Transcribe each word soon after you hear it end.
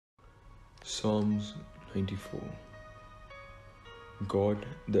Psalms 94. God,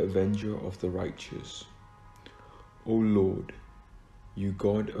 the avenger of the righteous. O Lord, you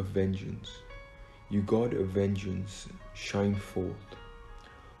God of vengeance, shine forth.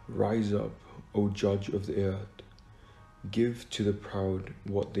 Rise up, O judge of the earth. Give to the proud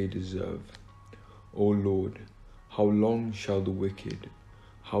what they deserve. O Lord, how long shall the wicked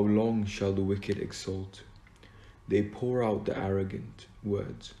exult? They pour out the arrogant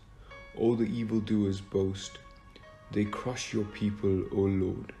words. All the evildoers boast. They crush your people, O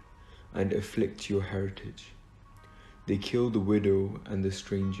Lord, and afflict your heritage. They kill the widow and the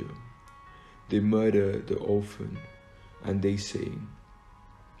stranger. They murder the orphan, and they say,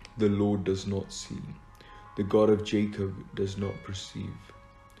 the Lord does not see. The God of Jacob does not perceive.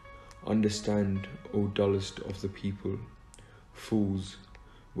 Understand, O dullest of the people. Fools,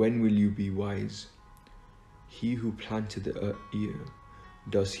 when will you be wise? He who planted the ear,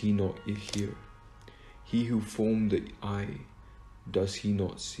 does he not hear? He who formed the eye, does he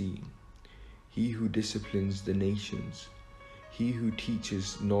not see? He who disciplines the nations, he who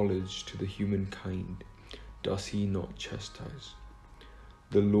teaches knowledge to the humankind, does he not chastise?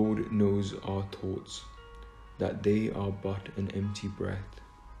 The Lord knows our thoughts, that they are but an empty breath.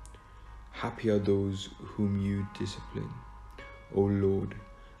 Happy are those whom you discipline, O Lord,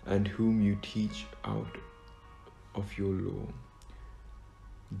 and whom you teach out of your law,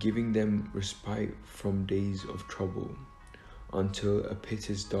 giving them respite from days of trouble, until a pit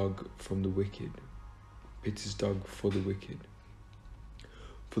is dug for the wicked.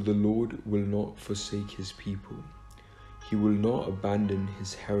 For the Lord will not forsake his people. He will not abandon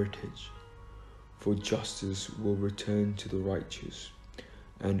his heritage. For justice will return to the righteous,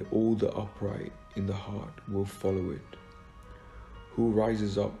 and all the upright in the heart will follow it. Who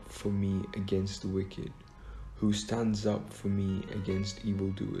rises up for me against the wicked? Who stands up for me against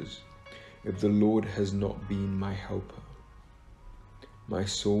evildoers? If the Lord has not been my helper, my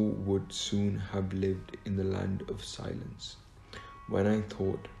soul would soon have lived in the land of silence. When I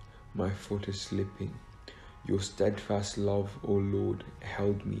thought, my foot is slipping, your steadfast love, O Lord,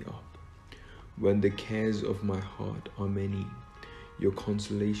 held me up. When the cares of my heart are many, your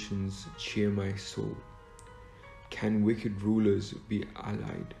consolations cheer my soul. Can wicked rulers be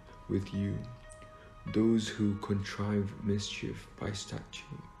allied with you? Those who contrive mischief by statute.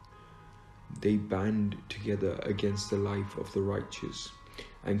 They band together against the life of the righteous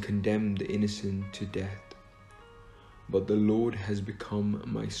and condemn the innocent to death. But the Lord has become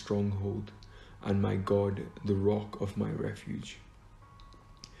my stronghold and my God, the rock of my refuge.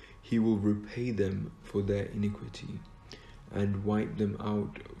 He will repay them for their iniquity and wipe them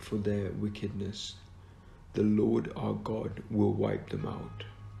out for their wickedness. The Lord our God will wipe them out.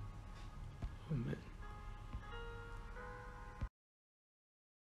 Amen.